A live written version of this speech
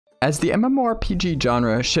As the MMORPG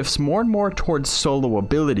genre shifts more and more towards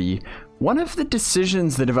soloability, one of the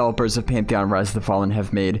decisions the developers of Pantheon Rise of the Fallen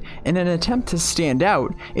have made in an attempt to stand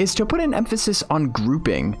out is to put an emphasis on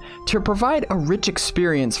grouping to provide a rich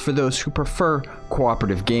experience for those who prefer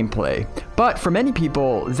cooperative gameplay. But for many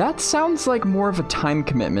people, that sounds like more of a time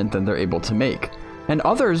commitment than they're able to make, and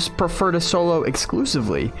others prefer to solo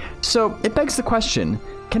exclusively. So it begs the question,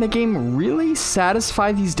 can a game really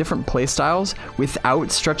satisfy these different playstyles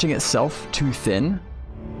without stretching itself too thin?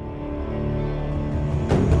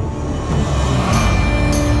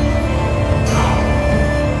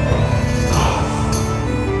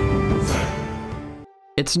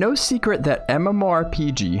 It's no secret that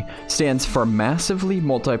MMORPG stands for Massively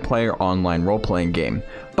Multiplayer Online Role-Playing Game,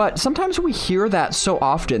 but sometimes we hear that so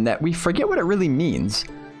often that we forget what it really means.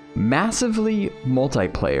 Massively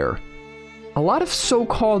multiplayer. A lot of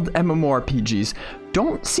so-called MMORPGs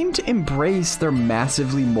don't seem to embrace their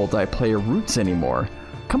massively multiplayer roots anymore.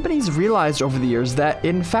 Companies realized over the years that,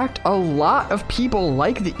 in fact, a lot of people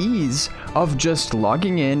like the ease of just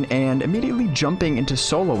logging in and immediately jumping into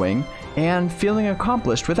soloing and feeling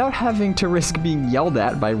accomplished without having to risk being yelled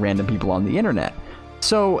at by random people on the internet.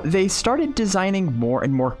 So they started designing more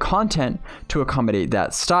and more content to accommodate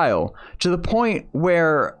that style, to the point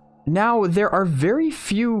where now there are very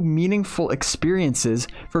few meaningful experiences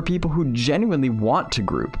for people who genuinely want to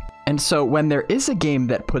group. And so when there is a game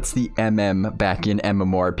that puts the MM back in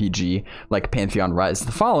MMORPG, like Pantheon Rise of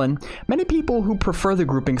the Fallen, many people who prefer the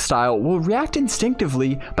grouping style will react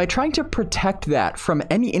instinctively by trying to protect that from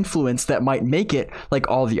any influence that might make it like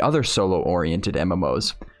all the other solo-oriented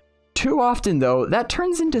MMOs. Too often, though, that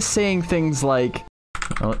turns into saying things like,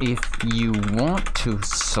 well, if you want to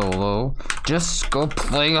solo, just go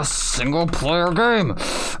play a single-player game.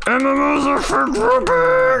 MMOs are for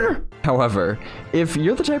grouping! However, if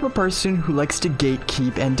you're the type of person who likes to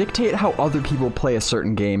gatekeep and dictate how other people play a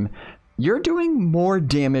certain game, you're doing more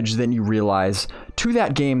damage than you realize to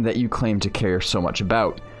that game that you claim to care so much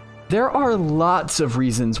about. There are lots of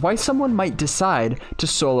reasons why someone might decide to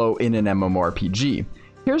solo in an MMORPG.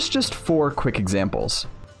 Here's just 4 quick examples.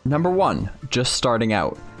 Number 1, just starting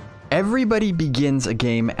out. Everybody begins a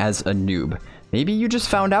game as a noob. Maybe you just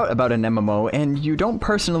found out about an MMO and you don't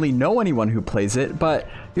personally know anyone who plays it, but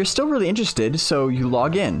you're still really interested, so you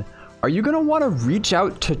log in. Are you gonna wanna reach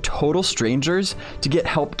out to total strangers to get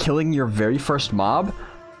help killing your very first mob?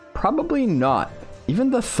 Probably not. Even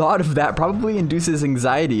the thought of that probably induces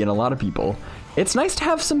anxiety in a lot of people. It's nice to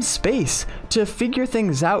have some space to figure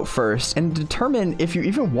things out first and determine if you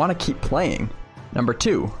even wanna keep playing. Number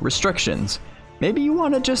 2, restrictions. Maybe you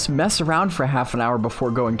wanna just mess around for half an hour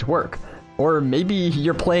before going to work. Or maybe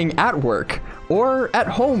you're playing at work, or at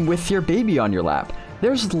home with your baby on your lap.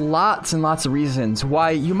 There's lots and lots of reasons why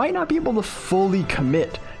you might not be able to fully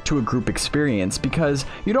commit to a group experience because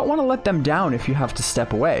you don't want to let them down if you have to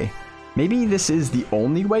step away. Maybe this is the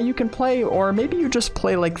only way you can play, or maybe you just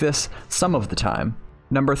play like this some of the time.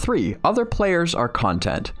 Number 3, other players are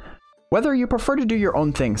content. Whether you prefer to do your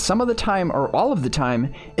own thing some of the time or all of the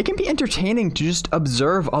time, it can be entertaining to just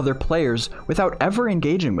observe other players without ever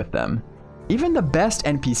engaging with them. Even the best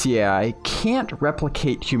NPC AI can't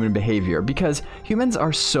replicate human behavior because humans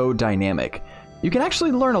are so dynamic. You can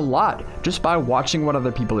actually learn a lot just by watching what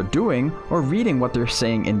other people are doing or reading what they're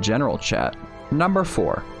saying in general chat. Number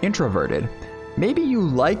 4, introverted. Maybe you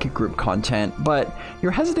like group content, but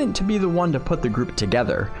you're hesitant to be the one to put the group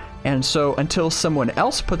together. And so until someone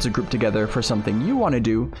else puts a group together for something you want to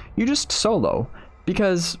do, you just solo.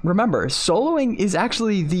 Because remember, soloing is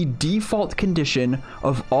actually the default condition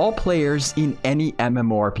of all players in any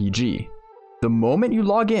MMORPG. The moment you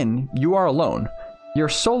log in, you are alone. You're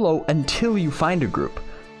solo until you find a group.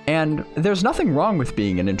 And there's nothing wrong with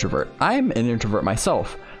being an introvert. I'm an introvert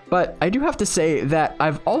myself. But I do have to say that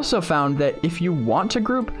I've also found that if you want to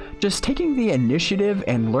group, just taking the initiative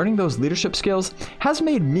and learning those leadership skills has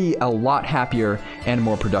made me a lot happier and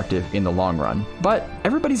more productive in the long run. But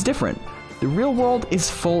everybody's different. The real world is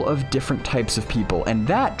full of different types of people, and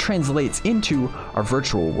that translates into our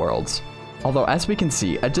virtual worlds. Although, as we can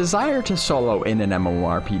see, a desire to solo in an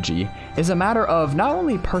MMORPG is a matter of not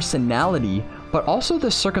only personality, but also the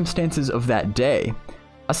circumstances of that day.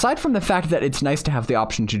 Aside from the fact that it's nice to have the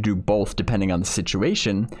option to do both depending on the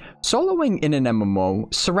situation, soloing in an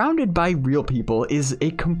MMO surrounded by real people is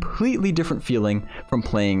a completely different feeling from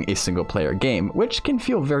playing a single-player game, which can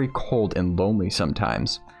feel very cold and lonely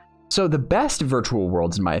sometimes. So the best virtual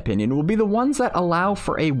worlds, in my opinion, will be the ones that allow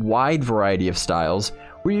for a wide variety of styles,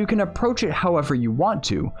 where you can approach it however you want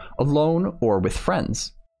to, alone or with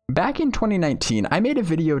friends. Back in 2019, I made a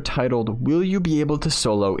video titled, "Will You Be Able to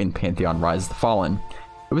Solo in Pantheon Rise of the Fallen?"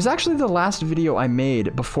 It was actually the last video I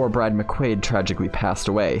made before Brad McQuaid tragically passed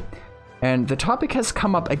away. And the topic has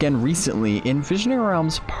come up again recently in Visionary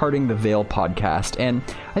Realms' Parting the Veil podcast, and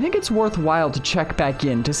I think it's worthwhile to check back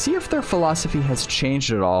in to see if their philosophy has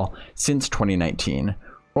changed at all since 2019,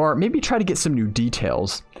 or maybe try to get some new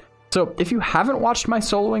details. So if you haven't watched my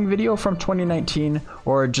soloing video from 2019,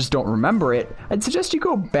 or just don't remember it, I'd suggest you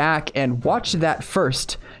go back and watch that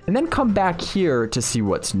first, and then come back here to see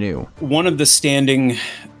what's new. One of the standing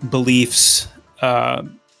beliefs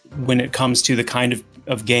when it comes to the kind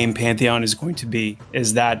of game Pantheon is going to be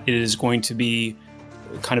is that it is going to be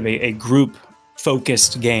kind of a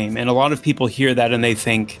group-focused game. And a lot of people hear that and they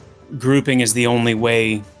think grouping is the only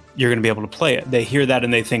way you're going to be able to play it. They hear that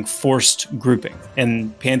and they think forced grouping.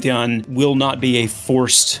 And Pantheon will not be a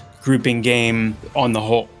forced grouping game on the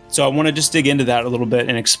whole. So I want to just dig into that a little bit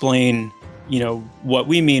and explain, what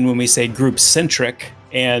we mean when we say group-centric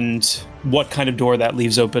and what kind of door that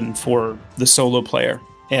leaves open for the solo player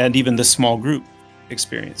and even the small group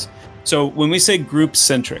experience. So when we say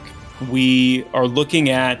group-centric, we are looking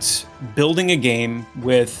at building a game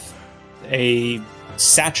with a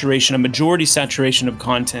majority saturation of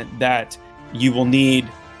content that you will need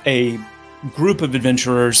a group of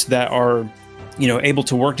adventurers that are, able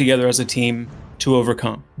to work together as a team to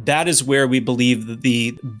overcome. That is where we believe that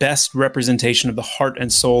the best representation of the heart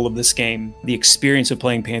and soul of this game, the experience of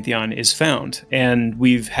playing Pantheon, is found. And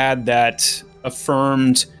we've had that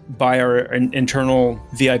affirmed by our internal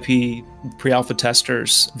VIP pre-alpha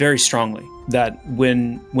testers very strongly, that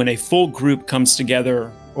when a full group comes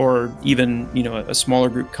together, or even a smaller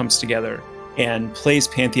group comes together and plays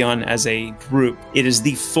Pantheon as a group, it is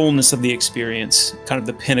the fullness of the experience, kind of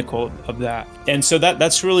the pinnacle of that. And so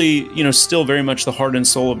that's really still very much the heart and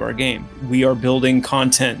soul of our game. We are building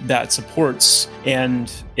content that supports,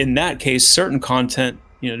 and in that case, certain content,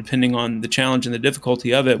 depending on the challenge and the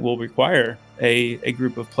difficulty of it, will require a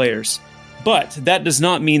group of players. But that does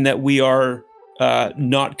not mean that we are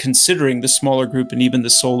not considering the smaller group and even the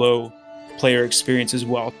solo player experience as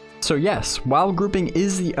well. So yes, while grouping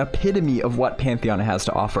is the epitome of what Pantheon has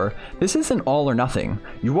to offer, this isn't all or nothing.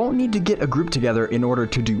 You won't need to get a group together in order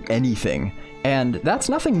to do anything. And that's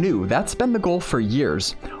nothing new, that's been the goal for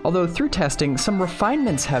years. Although through testing, some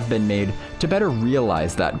refinements have been made to better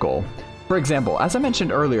realize that goal. For example, as I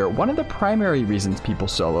mentioned earlier, one of the primary reasons people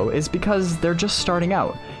solo is because they're just starting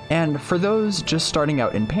out. And for those just starting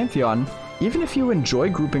out in Pantheon, even if you enjoy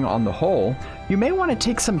grouping on the whole, you may want to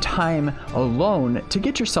take some time alone to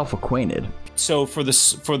get yourself acquainted. So for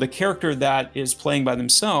the character that is playing by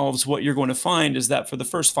themselves, what you're going to find is that for the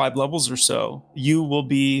first 5 levels or so, you will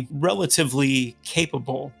be relatively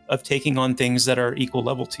capable of taking on things that are equal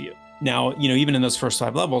level to you. Now, even in those first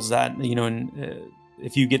 5 levels, that,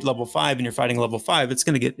 if you get level 5 and you're fighting level 5, it's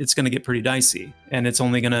gonna get pretty dicey, and it's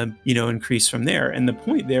only gonna increase from there. And the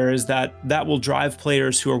point there is that will drive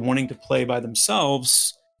players who are wanting to play by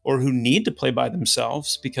themselves, or who need to play by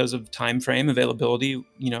themselves because of time frame availability.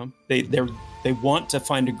 They want to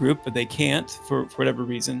find a group, but they can't for whatever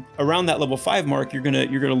reason. Around that level 5 mark, you're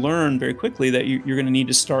gonna learn very quickly that you're gonna need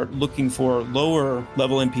to start looking for lower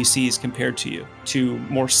level NPCs compared to you to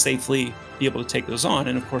more safely be able to take those on.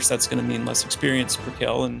 And of course, that's going to mean less experience per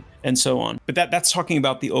kill and so on. But that's talking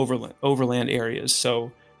about the overland areas.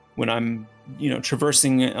 So when I'm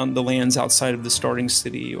traversing on the lands outside of the starting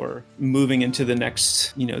city, or moving into the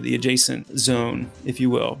next the adjacent zone, if you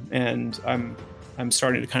will, and I'm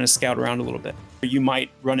starting to kind of scout around a little bit, you might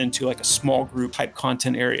run into like a small group type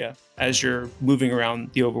content area as you're moving around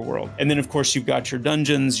the overworld. And then of course you've got your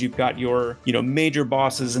dungeons, you've got your major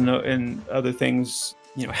bosses and other things.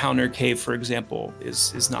 Howner Cave, for example,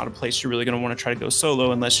 is not a place you're really going to want to try to go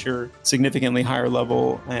solo unless you're significantly higher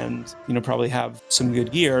level and probably have some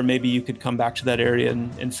good gear. Maybe you could come back to that area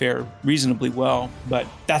and fare reasonably well. But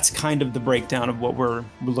that's kind of the breakdown of what we're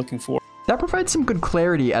looking for. That provides some good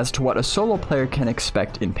clarity as to what a solo player can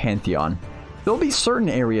expect in Pantheon. There'll be certain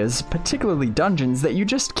areas, particularly dungeons, that you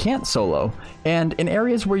just can't solo, and in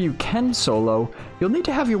areas where you can solo, you'll need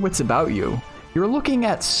to have your wits about you. You're looking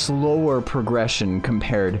at slower progression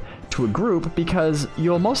compared to a group because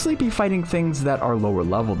you'll mostly be fighting things that are lower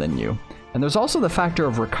level than you. And there's also the factor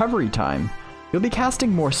of recovery time. You'll be casting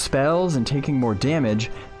more spells and taking more damage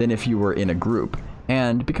than if you were in a group.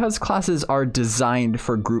 And because classes are designed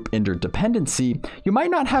for group interdependency, you might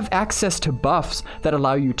not have access to buffs that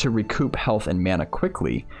allow you to recoup health and mana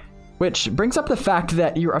quickly. Which brings up the fact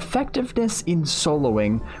that your effectiveness in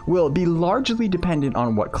soloing will be largely dependent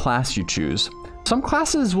on what class you choose. Some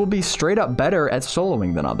classes will be straight up better at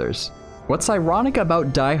soloing than others. What's ironic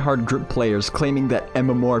about die-hard group players claiming that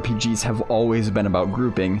MMORPGs have always been about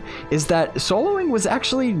grouping is that soloing was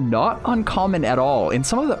actually not uncommon at all in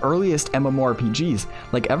some of the earliest MMORPGs,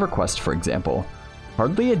 like EverQuest for example.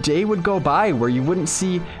 Hardly a day would go by where you wouldn't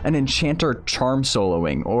see an enchanter charm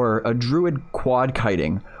soloing, or a druid quad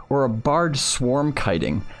kiting, or a bard swarm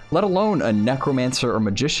kiting, let alone a necromancer or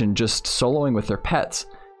magician just soloing with their pets.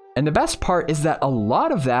 And the best part is that a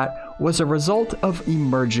lot of that was a result of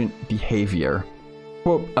emergent behavior.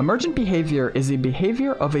 Quote, emergent behavior is a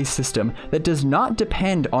behavior of a system that does not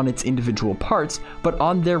depend on its individual parts, but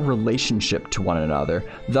on their relationship to one another.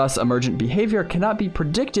 Thus, emergent behavior cannot be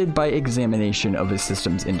predicted by examination of a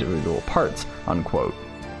system's individual parts, unquote.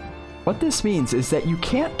 What this means is that you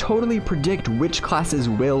can't totally predict which classes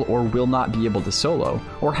will or will not be able to solo,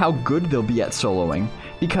 or how good they'll be at soloing,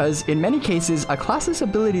 because in many cases, a class's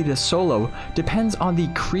ability to solo depends on the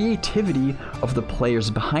creativity of the players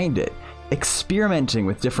behind it, experimenting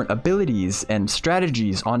with different abilities and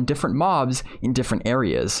strategies on different mobs in different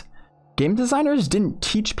areas. Game designers didn't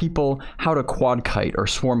teach people how to quad kite or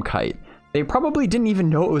swarm kite. They probably didn't even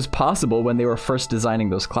know it was possible when they were first designing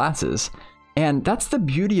those classes. And that's the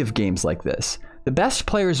beauty of games like this. The best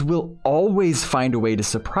players will always find a way to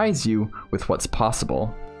surprise you with what's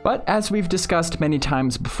possible. But as we've discussed many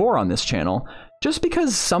times before on this channel, just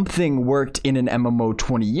because something worked in an MMO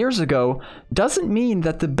 20 years ago doesn't mean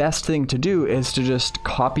that the best thing to do is to just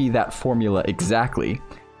copy that formula exactly.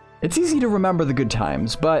 It's easy to remember the good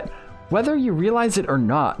times, but whether you realize it or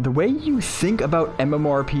not, the way you think about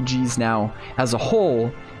MMORPGs now as a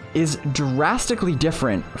whole is drastically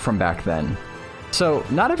different from back then. So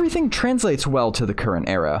not everything translates well to the current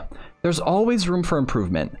era. There's always room for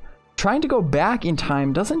improvement. Trying to go back in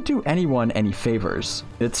time doesn't do anyone any favors.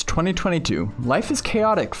 It's 2022. Life is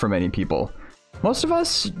chaotic for many people. Most of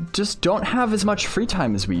us just don't have as much free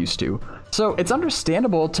time as we used to, so it's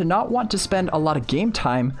understandable to not want to spend a lot of game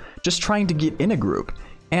time just trying to get in a group.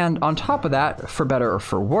 And on top of that, for better or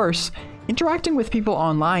for worse, interacting with people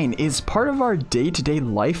online is part of our day-to-day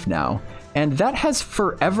life now, and that has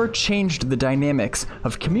forever changed the dynamics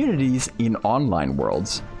of communities in online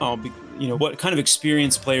worlds. You know, what kind of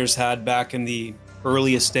experience players had back in the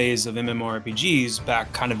earliest days of MMORPGs,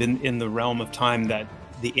 back kind of in the realm of time that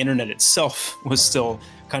the internet itself was still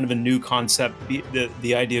kind of a new concept.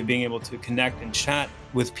 The idea of being able to connect and chat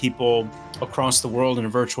with people across the world in a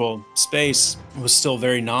virtual space was still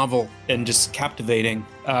very novel and just captivating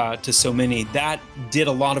to so many. That did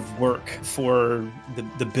a lot of work for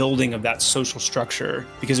the building of that social structure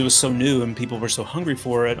because it was so new and people were so hungry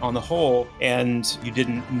for it on the whole. And you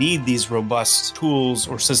didn't need these robust tools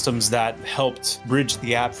or systems that helped bridge the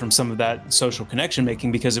gap from some of that social connection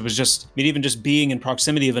making, because it was just, I mean, even just being in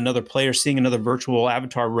proximity of another player, seeing another virtual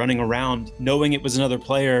avatar running around, knowing it was another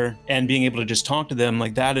player and being able to just talk to them,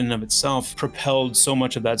 like that in and of itself propelled so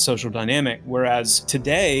much of that social dynamic. Whereas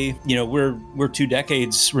today, you know, we're 2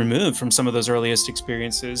 decades removed from some of those earliest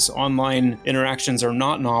experiences. Online interactions are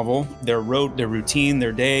not novel. They're rote, they're routine,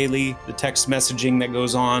 they're daily. The text messaging that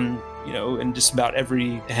goes on, you know, in just about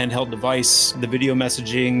every handheld device, the video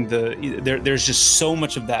messaging, there's just so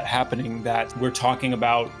much of that happening that we're talking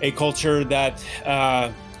about a culture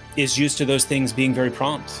that is used to those things being very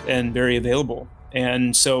prompt and very available.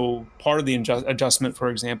 And so part of the adjustment, for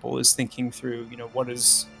example, is thinking through, you know, what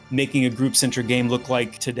does making a group-centric game look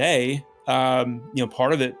like today? You know,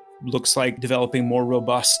 part of it looks like developing more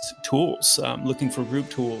robust tools, looking for group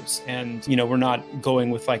tools. And, you know, we're not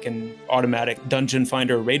going with like an automatic dungeon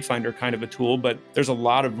finder or raid finder kind of a tool, but there's a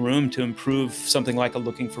lot of room to improve something like a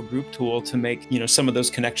looking for group tool to make, you know, some of those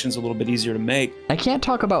connections a little bit easier to make. I can't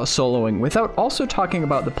talk about soloing without also talking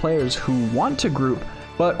about the players who want to group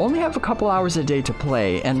but only have a couple hours a day to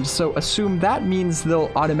play, and so assume that means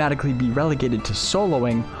they'll automatically be relegated to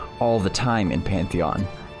soloing all the time in Pantheon.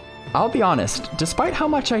 I'll be honest, despite how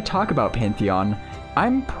much I talk about Pantheon,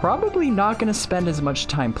 I'm probably not going to spend as much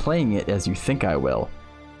time playing it as you think I will.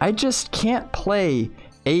 I just can't play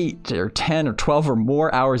 8 or 10 or 12 or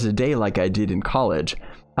more hours a day like I did in college.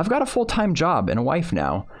 I've got a full-time job and a wife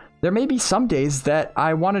now. There may be some days that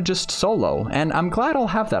I want to just solo, and I'm glad I'll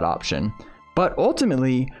have that option. But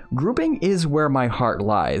ultimately, grouping is where my heart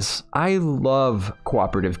lies. I love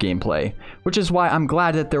cooperative gameplay, which is why I'm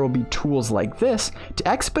glad that there will be tools like this to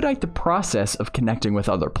expedite the process of connecting with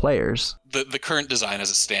other players. The current design as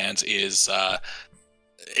it stands is,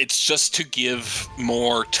 it's just to give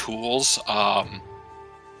more tools.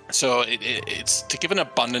 So it's to give an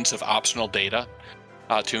abundance of optional data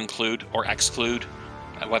to include or exclude,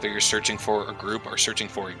 whether you're searching for a group or searching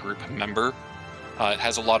for a group member. It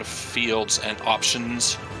has a lot of fields and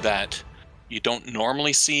options that you don't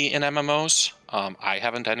normally see in MMOs. I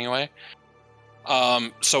haven't anyway.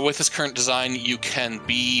 So with this current design, you can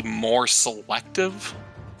be more selective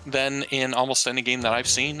than in almost any game that I've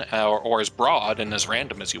seen, or as broad and as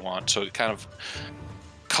random as you want. So it kind of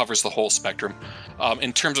covers the whole spectrum.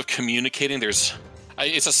 In terms of communicating,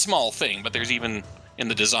 it's a small thing, but there's even in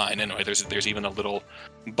the design anyway. There's even a little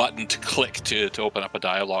button to click to open up a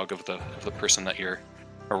dialogue of the person that you're,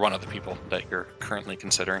 or one of the people that you're currently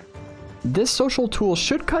considering. This social tool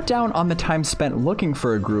should cut down on the time spent looking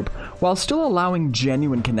for a group while still allowing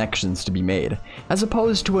genuine connections to be made, as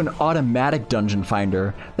opposed to an automatic dungeon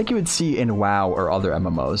finder like you would see in WoW or other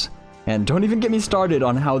MMOs. And don't even get me started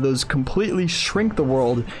on how those completely shrink the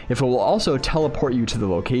world if it will also teleport you to the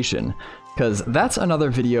location, because that's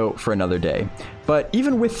another video for another day. But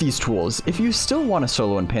even with these tools, if you still want to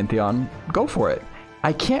solo in Pantheon, go for it.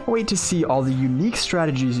 I can't wait to see all the unique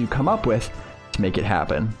strategies you come up with to make it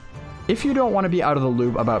happen. If you don't want to be out of the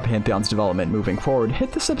loop about Pantheon's development moving forward,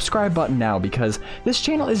 hit the subscribe button now, because this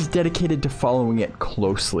channel is dedicated to following it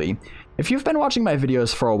closely. If you've been watching my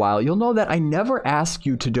videos for a while, you'll know that I never ask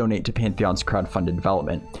you to donate to Pantheon's crowdfunded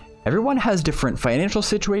development. Everyone has different financial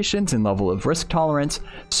situations and level of risk tolerance,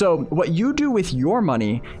 so what you do with your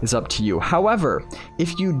money is up to you. However,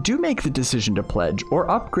 if you do make the decision to pledge or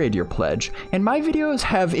upgrade your pledge, and my videos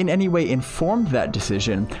have in any way informed that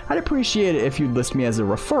decision, I'd appreciate it if you'd list me as a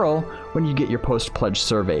referral when you get your post-pledge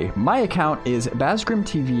survey. My account is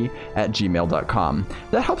BazgrimTV@gmail.com.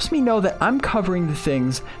 That helps me know that I'm covering the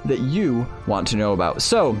things that you want to know about.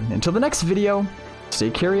 So, until the next video,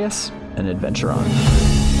 stay curious and adventure on.